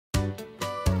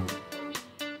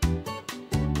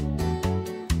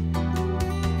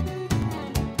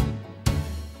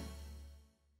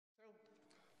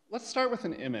Let's start with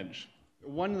an image,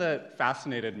 one that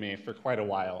fascinated me for quite a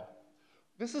while.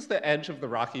 This is the edge of the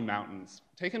Rocky Mountains,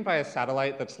 taken by a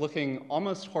satellite that's looking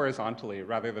almost horizontally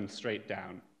rather than straight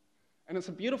down. And it's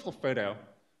a beautiful photo,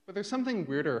 but there's something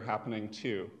weirder happening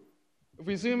too. If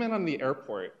we zoom in on the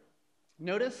airport,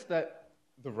 notice that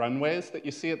the runways that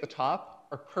you see at the top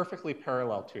are perfectly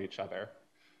parallel to each other.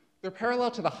 They're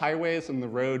parallel to the highways and the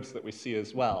roads that we see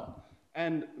as well.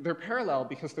 And they're parallel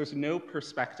because there's no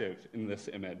perspective in this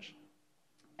image.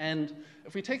 And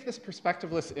if we take this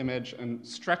perspectiveless image and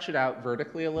stretch it out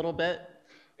vertically a little bit,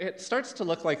 it starts to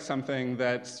look like something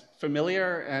that's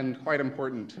familiar and quite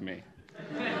important to me.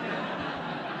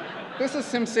 This is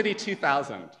SimCity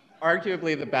 2000,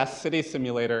 arguably the best city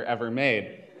simulator ever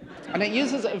made. And it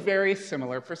uses a very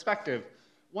similar perspective,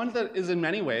 one that is in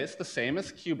many ways the same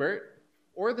as bert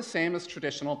or the same as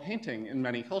traditional painting in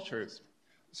many cultures.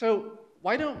 So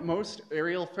why don't most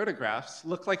aerial photographs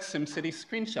look like SimCity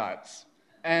screenshots?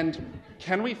 And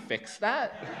can we fix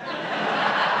that?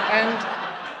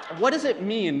 And what does it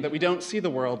mean that we don't see the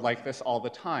world like this all the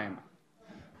time?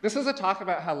 This is a talk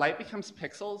about how light becomes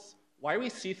pixels, why we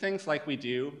see things like we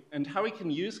do, and how we can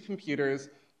use computers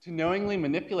to knowingly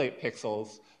manipulate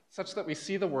pixels such that we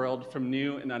see the world from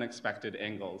new and unexpected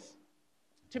angles.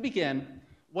 To begin,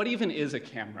 what even is a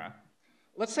camera?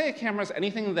 Let's say a camera is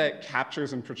anything that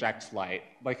captures and projects light,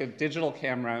 like a digital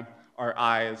camera, our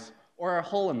eyes, or a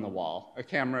hole in the wall, a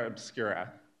camera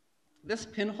obscura. This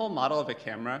pinhole model of a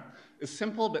camera is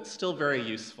simple but still very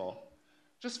useful.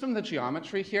 Just from the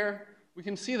geometry here, we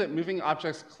can see that moving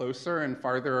objects closer and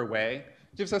farther away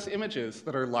gives us images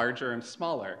that are larger and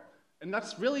smaller. And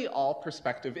that's really all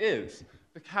perspective is.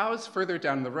 The cows further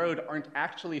down the road aren't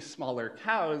actually smaller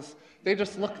cows, they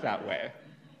just look that way.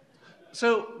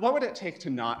 So what would it take to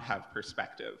not have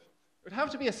perspective? It would have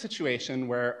to be a situation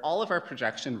where all of our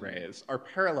projection rays are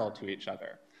parallel to each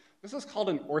other. This is called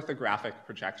an orthographic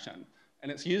projection, and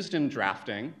it's used in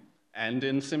drafting and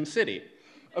in SimCity.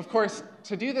 Of course,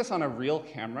 to do this on a real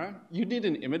camera, you need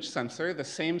an image sensor the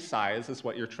same size as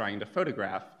what you're trying to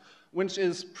photograph, which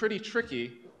is pretty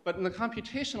tricky, but in the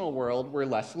computational world, we're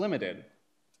less limited.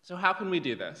 So how can we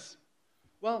do this?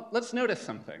 Well, let's notice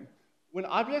something. When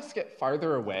objects get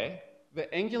farther away,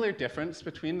 the angular difference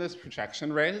between those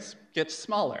projection rays gets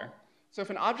smaller. So if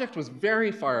an object was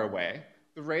very far away,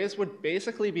 the rays would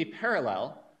basically be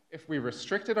parallel if we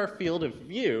restricted our field of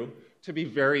view to be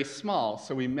very small,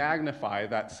 so we magnify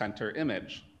that center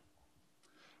image.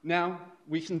 Now,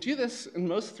 we can do this in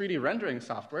most 3D rendering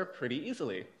software pretty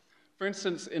easily. For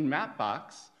instance, in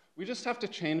Mapbox, we just have to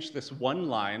change this one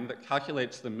line that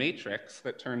calculates the matrix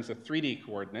that turns a 3D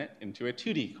coordinate into a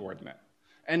 2D coordinate.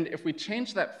 And if we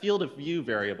change that field of view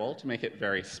variable to make it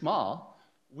very small,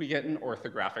 we get an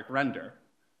orthographic render.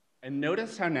 And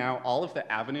notice how now all of the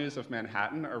avenues of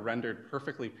Manhattan are rendered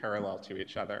perfectly parallel to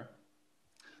each other.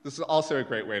 This is also a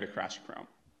great way to crash Chrome.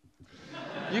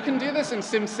 You can do this in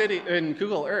SimCity, in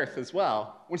Google Earth as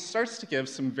well, which starts to give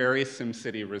some very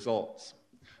SimCity results.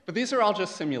 But these are all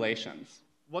just simulations.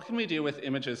 What can we do with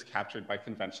images captured by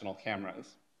conventional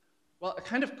cameras? Well, a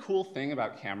kind of cool thing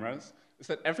about cameras is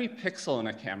that every pixel in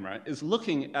a camera is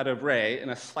looking at a ray in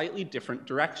a slightly different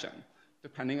direction,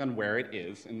 depending on where it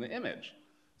is in the image.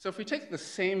 So if we take the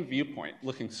same viewpoint,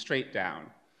 looking straight down,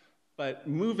 but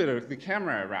move the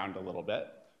camera around a little bit,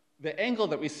 the angle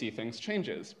that we see things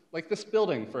changes. Like this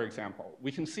building, for example.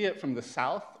 We can see it from the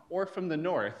south or from the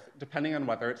north, depending on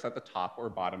whether it's at the top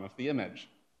or bottom of the image.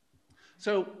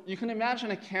 So you can imagine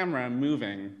a camera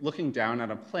moving, looking down at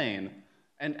a plane,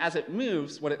 and as it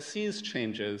moves, what it sees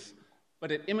changes,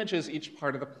 but it images each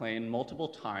part of the plane multiple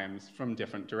times from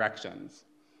different directions.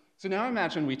 So now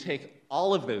imagine we take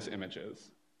all of those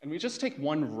images, and we just take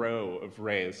one row of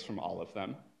rays from all of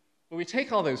them, but we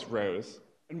take all those rows,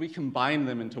 and we combine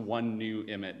them into one new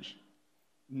image.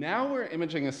 Now we're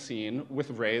imaging a scene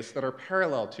with rays that are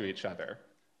parallel to each other,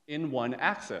 in one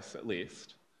axis at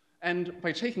least. And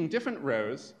by taking different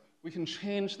rows, we can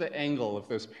change the angle of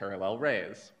those parallel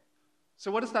rays.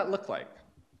 So what does that look like?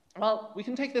 Well, we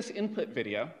can take this input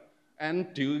video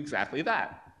and do exactly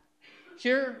that.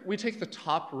 Here, we take the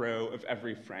top row of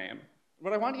every frame.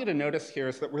 What I want you to notice here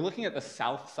is that we're looking at the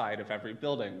south side of every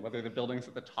building, whether the building's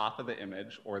at the top of the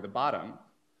image or the bottom.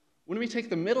 When we take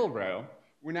the middle row,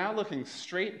 we're now looking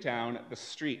straight down at the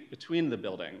street between the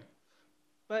building.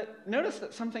 But notice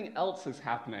that something else is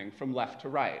happening from left to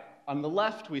right. On the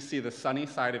left, we see the sunny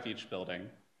side of each building,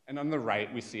 and on the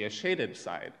right, we see a shaded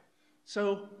side.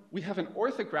 So we have an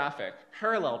orthographic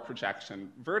parallel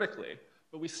projection vertically,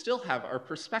 but we still have our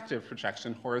perspective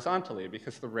projection horizontally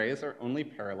because the rays are only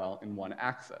parallel in one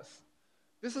axis.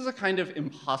 This is a kind of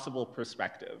impossible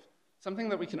perspective, something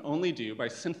that we can only do by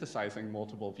synthesizing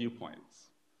multiple viewpoints.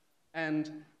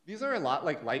 And these are a lot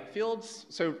like light fields,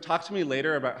 so talk to me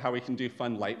later about how we can do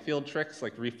fun light field tricks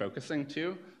like refocusing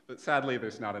too, but sadly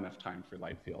there's not enough time for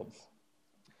light fields.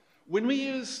 When we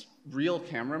use real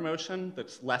camera motion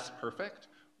that's less perfect,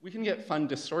 we can get fun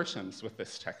distortions with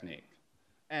this technique.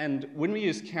 And when we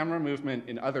use camera movement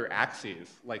in other axes,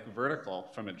 like vertical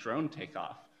from a drone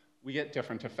takeoff, we get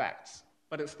different effects,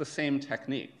 but it's the same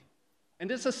technique.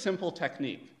 And it's a simple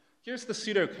technique. Here's the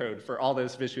pseudocode for all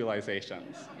those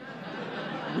visualizations.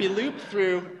 We loop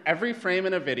through every frame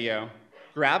in a video,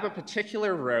 grab a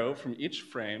particular row from each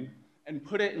frame, and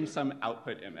put it in some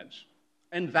output image.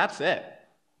 And that's it.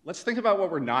 Let's think about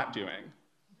what we're not doing.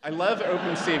 I love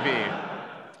OpenCV,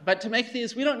 but to make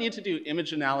these, we don't need to do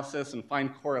image analysis and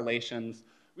find correlations.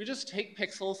 We just take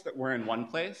pixels that were in one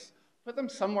place, put them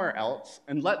somewhere else,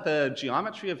 and let the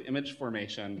geometry of image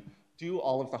formation do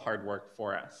all of the hard work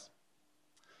for us.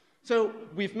 So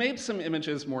we've made some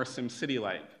images more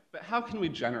SimCity-like, but how can we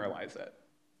generalize it?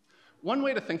 One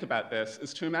way to think about this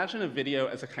is to imagine a video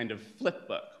as a kind of flip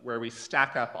book, where we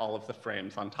stack up all of the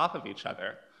frames on top of each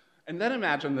other, and then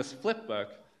imagine this flip book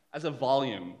as a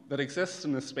volume that exists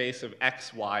in the space of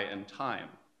x, y, and time.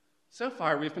 So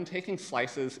far, we've been taking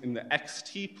slices in the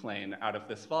xt plane out of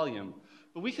this volume,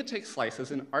 but we could take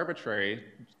slices in arbitrary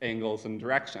angles and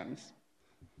directions.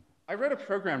 I wrote a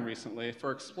program recently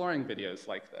for exploring videos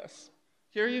like this.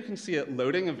 Here you can see it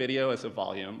loading a video as a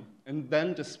volume, and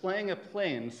then displaying a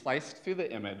plane sliced through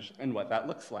the image and what that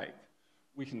looks like.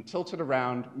 We can tilt it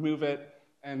around, move it,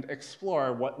 and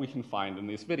explore what we can find in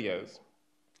these videos.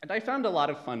 And I found a lot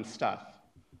of fun stuff.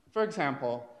 For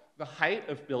example, the height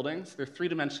of buildings, their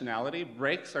three-dimensionality,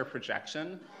 breaks our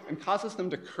projection and causes them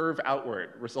to curve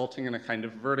outward, resulting in a kind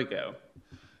of vertigo.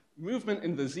 Movement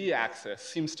in the z-axis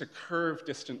seems to curve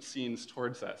distant scenes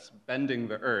towards us, bending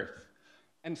the Earth.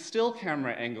 And still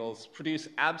camera angles produce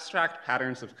abstract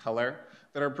patterns of color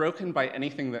that are broken by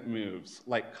anything that moves,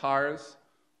 like cars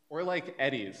or like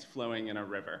eddies flowing in a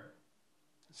river.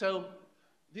 So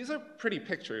these are pretty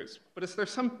pictures, but is there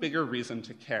some bigger reason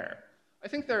to care? I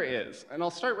think there is, and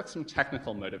I'll start with some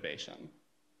technical motivation.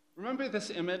 Remember this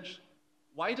image?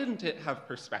 Why didn't it have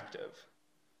perspective?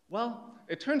 Well,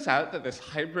 it turns out that this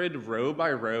hybrid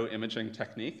row-by-row imaging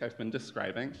technique I've been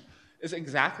describing is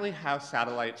exactly how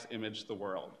satellites image the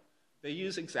world. They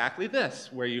use exactly this,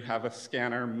 where you have a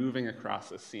scanner moving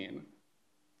across a scene.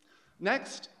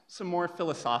 Next, some more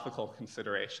philosophical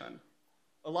consideration.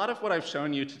 A lot of what I've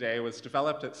shown you today was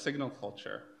developed at Signal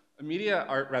Culture, a media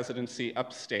art residency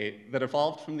upstate that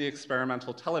evolved from the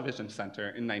Experimental Television Center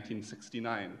in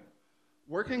 1969.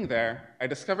 Working there, I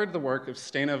discovered the work of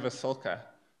Stena Vasulka,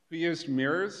 who used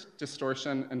mirrors,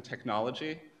 distortion, and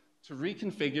technology to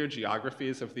reconfigure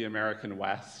geographies of the American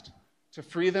West, to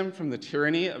free them from the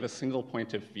tyranny of a single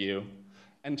point of view,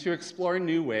 and to explore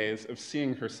new ways of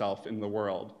seeing herself in the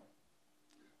world.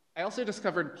 I also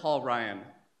discovered Paul Ryan,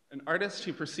 an artist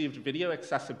who perceived video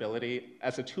accessibility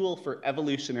as a tool for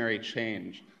evolutionary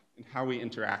change in how we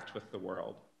interact with the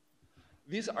world.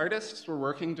 These artists were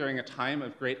working during a time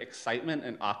of great excitement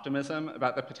and optimism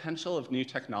about the potential of new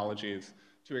technologies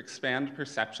to expand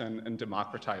perception and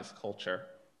democratize culture.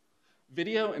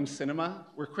 Video and cinema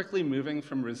were quickly moving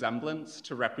from resemblance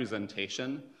to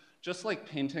representation, just like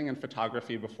painting and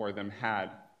photography before them had.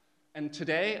 And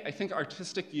today, I think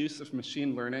artistic use of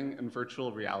machine learning and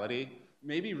virtual reality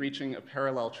may be reaching a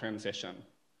parallel transition.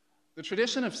 The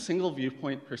tradition of single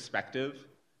viewpoint perspective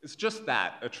is just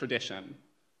that, a tradition.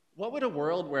 What would a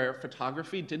world where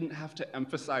photography didn't have to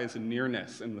emphasize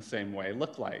nearness in the same way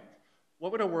look like?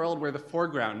 What would a world where the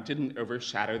foreground didn't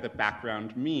overshadow the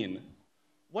background mean?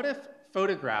 What if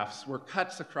photographs were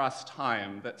cuts across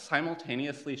time that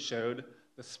simultaneously showed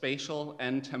the spatial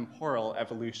and temporal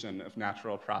evolution of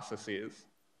natural processes?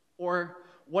 Or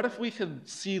what if we could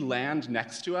see land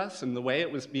next to us and the way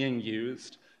it was being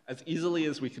used as easily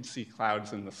as we could see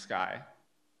clouds in the sky?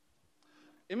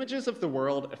 Images of the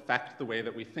world affect the way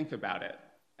that we think about it,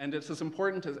 and it's as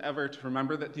important as ever to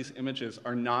remember that these images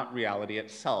are not reality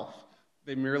itself.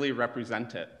 They merely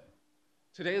represent it.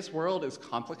 Today's world is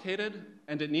complicated,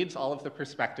 and it needs all of the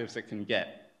perspectives it can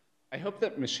get. I hope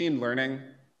that machine learning,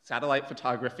 satellite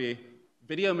photography,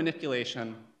 video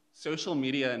manipulation, social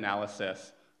media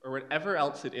analysis, or whatever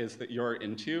else it is that you're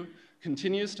into,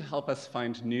 continues to help us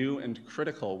find new and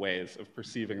critical ways of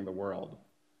perceiving the world.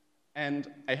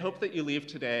 And I hope that you leave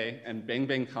today and Bang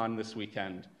Bang Con this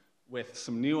weekend with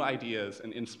some new ideas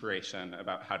and inspiration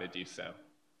about how to do so.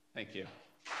 Thank you.